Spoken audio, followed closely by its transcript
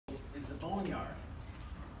boneyard.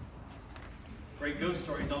 Great ghost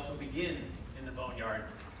stories also begin in the boneyard.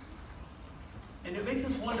 And it makes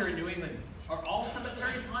us wonder in New England, are all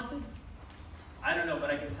cemeteries haunted? I don't know, but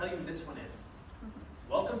I can tell you this one is.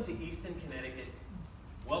 Welcome to Easton, Connecticut.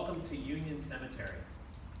 Welcome to Union Cemetery.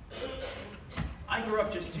 I grew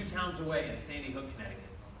up just 2 towns away in Sandy Hook, Connecticut.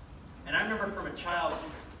 And I remember from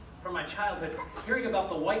my childhood, hearing about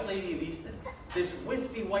the White Lady of Easton, this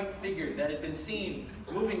wispy white figure that had been seen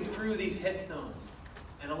moving through these headstones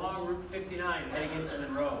and along Route 59 heading into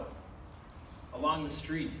Monroe, along the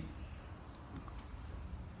street.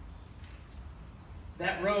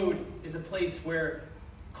 That road is a place where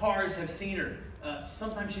cars have seen her.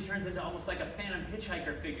 Sometimes she turns into almost like a phantom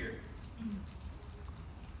hitchhiker figure.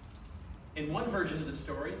 In one version of the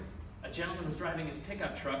story, a gentleman was driving his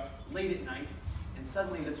pickup truck late at night, and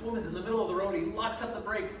suddenly this woman's in the middle of the road. He locks up the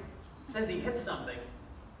brakes, says he hit something,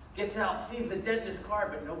 gets out, sees the dent in his car,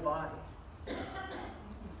 but no body.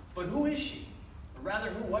 But who is she? Or rather,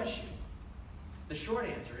 who was she? The short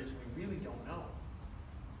answer is we really don't know.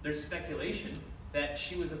 There's speculation that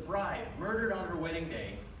she was a bride murdered on her wedding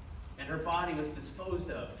day, and her body was disposed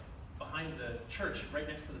of behind the church right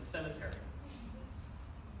next to the cemetery.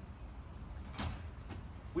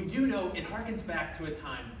 We do know it harkens back to a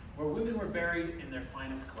time where women were buried in their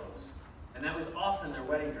finest clothes, and that was often their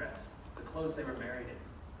wedding dress, the clothes they were married in.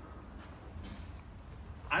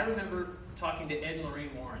 I remember talking to Ed and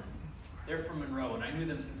Lorraine Warren. They're from Monroe, and I knew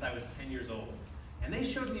them since I was 10 years old. And they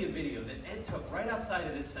showed me a video that Ed took right outside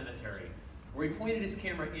of this cemetery, where he pointed his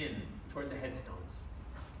camera in toward the headstones.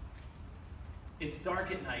 It's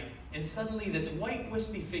dark at night, and suddenly this white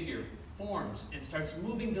wispy figure forms and starts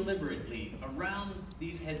moving deliberately around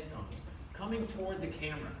these headstones, coming toward the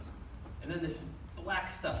camera. And then this black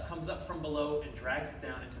stuff comes up from below and drags it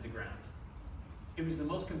down into the ground. It was the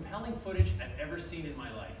most compelling footage I've ever seen in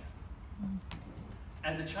my life.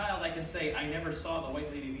 As a child, I can say I never saw the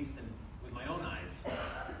White Lady of Easton with my own eyes.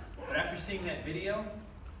 But after seeing that video,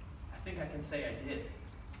 I think I can say I did.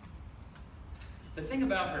 The thing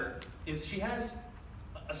about her is she has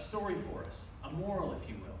a story for us, a moral, if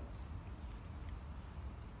you will.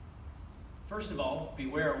 First of all,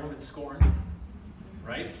 beware a woman scorned,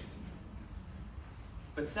 right?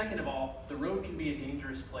 But second of all, the road can be a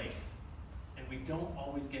dangerous place, and we don't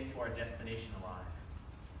always get to our destination alive.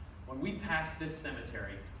 When we pass this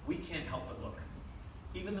cemetery, we can't help but look.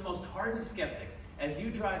 Even the most hardened skeptic, as you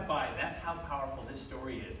drive by, that's how powerful this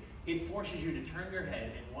story is. It forces you to turn your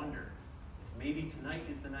head and wonder if maybe tonight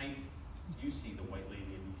is the night you see the White Lady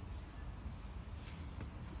of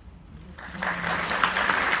Easton.